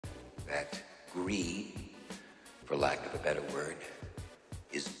that greed, for lack of a better word,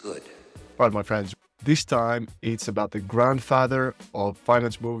 is good. Right, my friends, this time it's about the grandfather of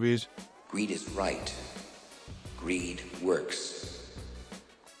finance movies. Greed is right. Greed works.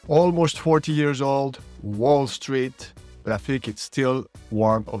 Almost 40 years old, Wall Street, but I think it's still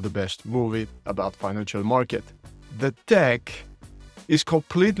one of the best movies about financial market. The tech is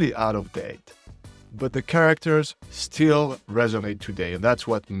completely out of date, but the characters still resonate today, and that's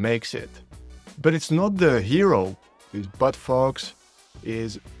what makes it. But it's not the hero. This Bud Fox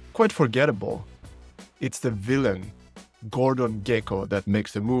is quite forgettable. It's the villain, Gordon Gekko, that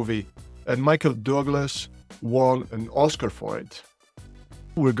makes the movie, and Michael Douglas won an Oscar for it.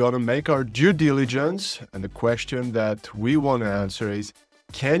 We're gonna make our due diligence, and the question that we want to answer is,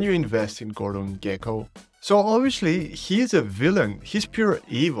 can you invest in Gordon Gekko? So obviously, he's a villain. He's pure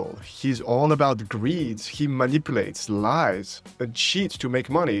evil. He's all about greed. He manipulates, lies, and cheats to make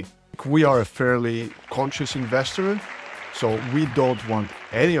money. We are a fairly conscious investor, so we don't want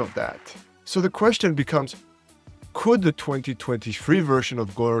any of that. So the question becomes, could the 2023 version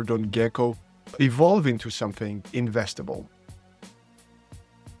of Gordon Gekko evolve into something investable?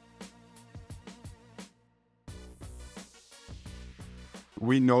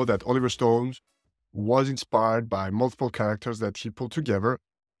 We know that Oliver Stone was inspired by multiple characters that he pulled together,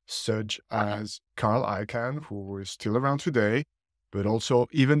 such as Carl Icahn, who is still around today, but also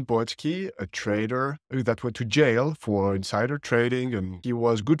Ivan Boetsky, a trader that went to jail for insider trading, and he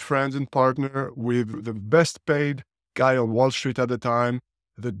was good friends and partner with the best paid guy on Wall Street at the time,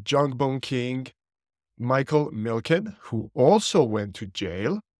 the junk bond king, Michael Milken, who also went to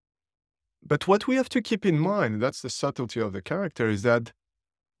jail. But what we have to keep in mind, that's the subtlety of the character, is that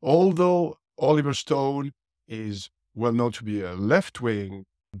although Oliver Stone is well known to be a left-wing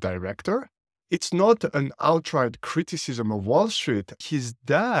director, it's not an outright criticism of Wall Street. His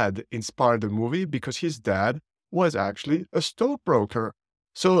dad inspired the movie because his dad was actually a stockbroker.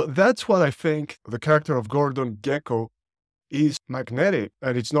 So that's what I think the character of Gordon Gekko is magnetic.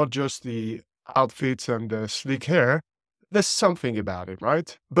 And it's not just the outfits and the sleek hair. There's something about it,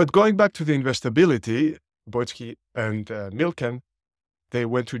 right? But going back to the investability, Boetsky and Milken, they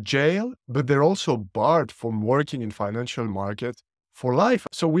went to jail, but they're also barred from working in financial markets for life.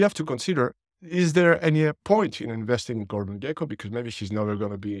 So we have to consider, is there any point in investing in Gordon Gekko? Because maybe he's never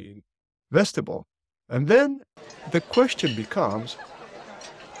going to be investable. And then the question becomes,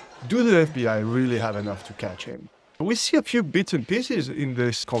 do the FBI really have enough to catch him? We see a few bits and pieces in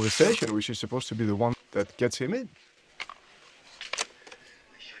this conversation, which is supposed to be the one that gets him in. I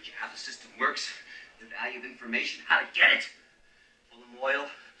showed you how the system works, the value of information, how to get it. Oil,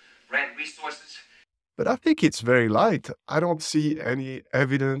 brand resources. But I think it's very light. I don't see any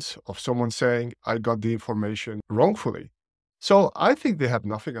evidence of someone saying, I got the information wrongfully. So I think they have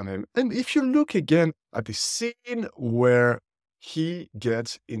nothing on him. And if you look again at the scene where he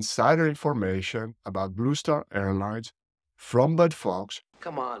gets insider information about Blue Star Airlines from Bud Fox.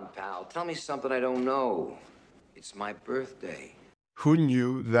 Come on, pal. Tell me something I don't know. It's my birthday. Who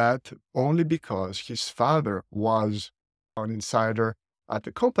knew that only because his father was an insider at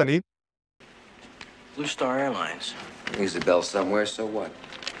the company. Blue Star Airlines. Rings a bell somewhere, so what?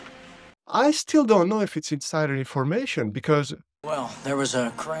 I still don't know if it's insider information because... Well, there was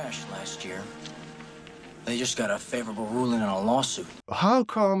a crash last year. They just got a favorable ruling on a lawsuit. How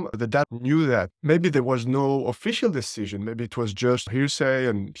come the dad knew that? Maybe there was no official decision. Maybe it was just hearsay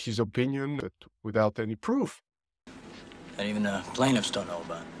and his opinion, but without any proof. That even the plaintiffs don't know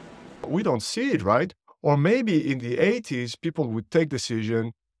about. We don't see it, right? Or maybe in the 80s, people would take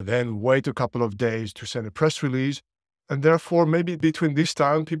decision, then wait a couple of days to send a press release. And therefore, maybe between this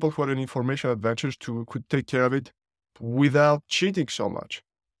time, people who had an information advantage could take care of it without cheating so much.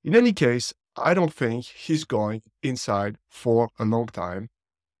 In any case, I don't think he's going inside for a long time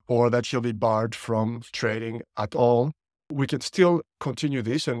or that he'll be barred from trading at all. We can still continue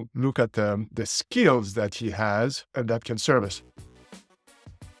this and look at the skills that he has and that can serve us.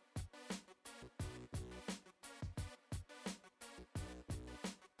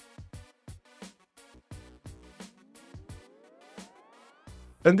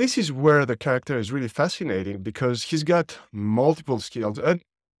 And this is where the character is really fascinating because he's got multiple skills and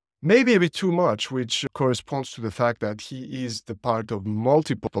maybe a bit too much, which corresponds to the fact that he is the part of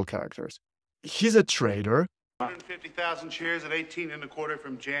multiple characters. He's a trader. 150,000 shares at 18 and a quarter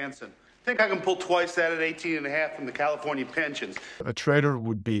from Janssen. Think I can pull twice that at 18 and a half from the California pensions. A trader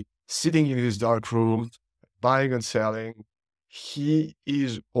would be sitting in his dark room, buying and selling. He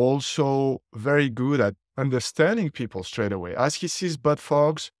is also very good at understanding people straight away. As he sees Bud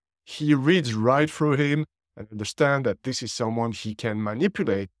Fox, he reads right through him and understands that this is someone he can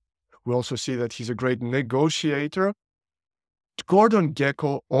manipulate We also see that he's a great negotiator. Gordon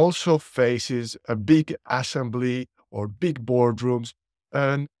Gekko also faces a big assembly or big boardrooms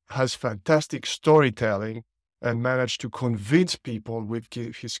and has fantastic storytelling and managed to convince people with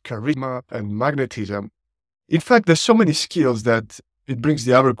his charisma and magnetism. In fact, there's so many skills that it brings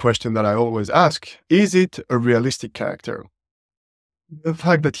the other question that I always ask. Is it a realistic character? The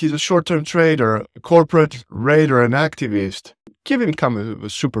fact that he's a short-term trader, a corporate raider, and activist, give him kind of a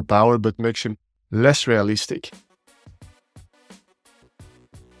superpower, but makes him less realistic.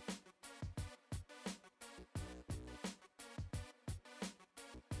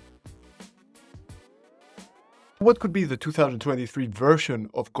 What could be the 2023 version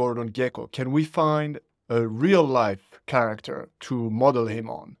of Gordon Gekko? Can we find a real-life character to model him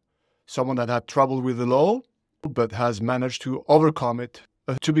on? Someone that had trouble with the law, but has managed to overcome it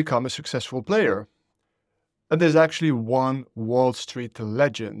to become a successful player. And there's actually one Wall Street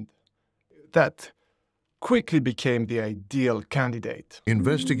legend that quickly became the ideal candidate.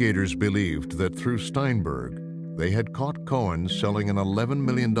 Investigators believed that through Steinberg, they had caught Cohen selling an $11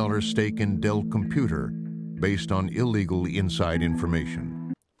 million stake in Dell Computer based on illegal inside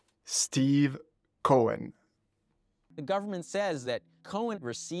information. Steve Cohen. The government says that Cohen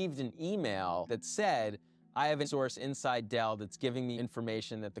received an email that said, I have a source inside Dell that's giving me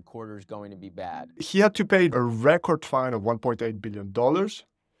information that the quarter is going to be bad. He had to pay a record fine of $1.8 billion.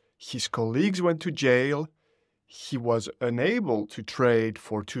 His colleagues went to jail. He was unable to trade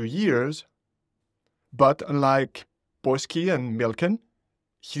for 2 years. But unlike Boyski and Milken,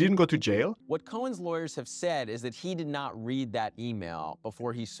 he didn't go to jail. What Cohen's lawyers have said is that he did not read that email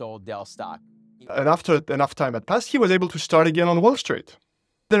before he sold Dell stock. And after enough time had passed, he was able to start again on Wall Street.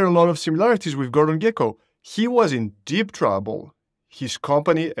 There are a lot of similarities with Gordon Gekko. He was in deep trouble. His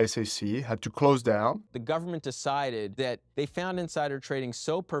company, SAC, had to close down. The government decided that they found insider trading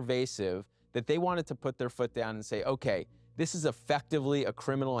so pervasive that they wanted to put their foot down and say, okay, this is effectively a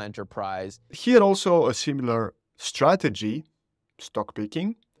criminal enterprise. He had also a similar strategy, stock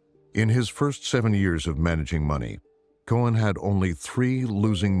picking. In his first 7 years of managing money, Cohen had only 3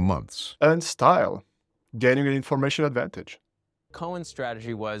 losing months. And style, gaining an information advantage. Cohen's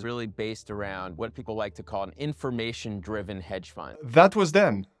strategy was really based around what people like to call an information-driven hedge fund. That was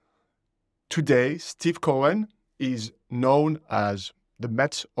then. Today, Steve Cohen is known as the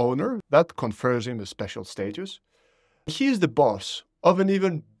Mets owner. That confers him a special status. He is the boss of an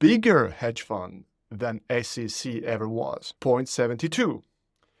even bigger hedge fund than SEC ever was, Point72.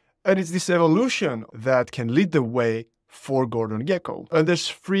 And it's this evolution that can lead the way for Gordon Gekko. And there's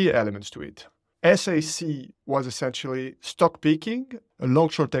 3 elements to it. SAC was essentially stock picking, a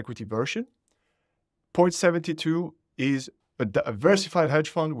long-short equity version. Point72 is a diversified hedge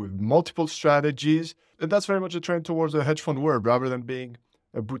fund with multiple strategies. And that's very much a trend towards a hedge fund world rather than being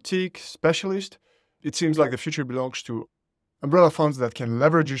a boutique specialist. It seems like the future belongs to umbrella funds that can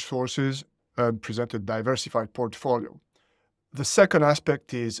leverage resources and present a diversified portfolio. The second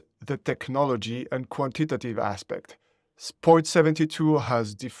aspect is the technology and quantitative aspect. Point72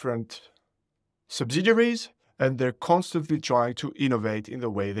 has different subsidiaries, and they're constantly trying to innovate in the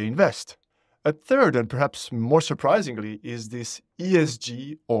way they invest. A third, and perhaps more surprisingly, is this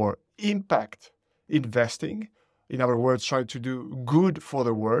ESG or impact investing. In other words, trying to do good for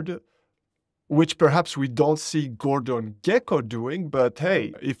the world, which perhaps we don't see Gordon Gekko doing, but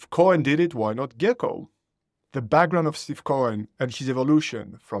hey, if Cohen did it, why not Gekko? The background of Steve Cohen and his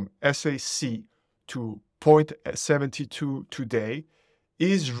evolution from SAC to Point72 today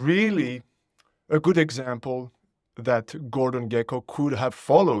is really a good example that Gordon Gekko could have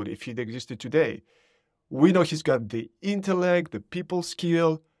followed if he'd existed today. We know he's got the intellect, the people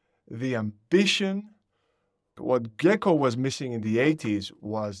skill, the ambition. What Gekko was missing in the 80s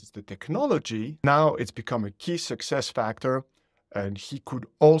was the technology. Now it's become a key success factor, and he could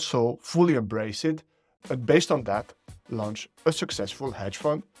also fully embrace it, and based on that, launch a successful hedge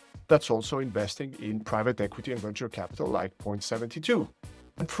fund that's also investing in private equity and venture capital like Point72.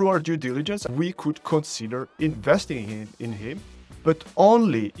 And through our due diligence, we could consider investing in him, but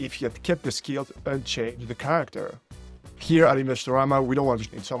only if he had kept the skills and changed the character. Here at Investorama, we don't want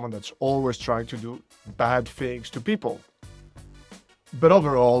to need someone that's always trying to do bad things to people. But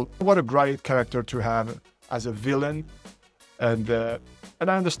overall, what a great character to have as a villain. And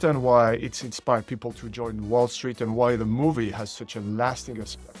I understand why it's inspired people to join Wall Street and why the movie has such a lasting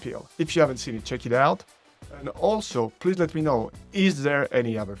appeal. If you haven't seen it, check it out. And also, please let me know, is there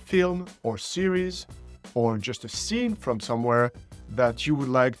any other film or series or just a scene from somewhere that you would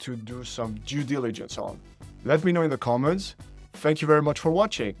like to do some due diligence on? Let me know in the comments. Thank you very much for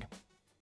watching.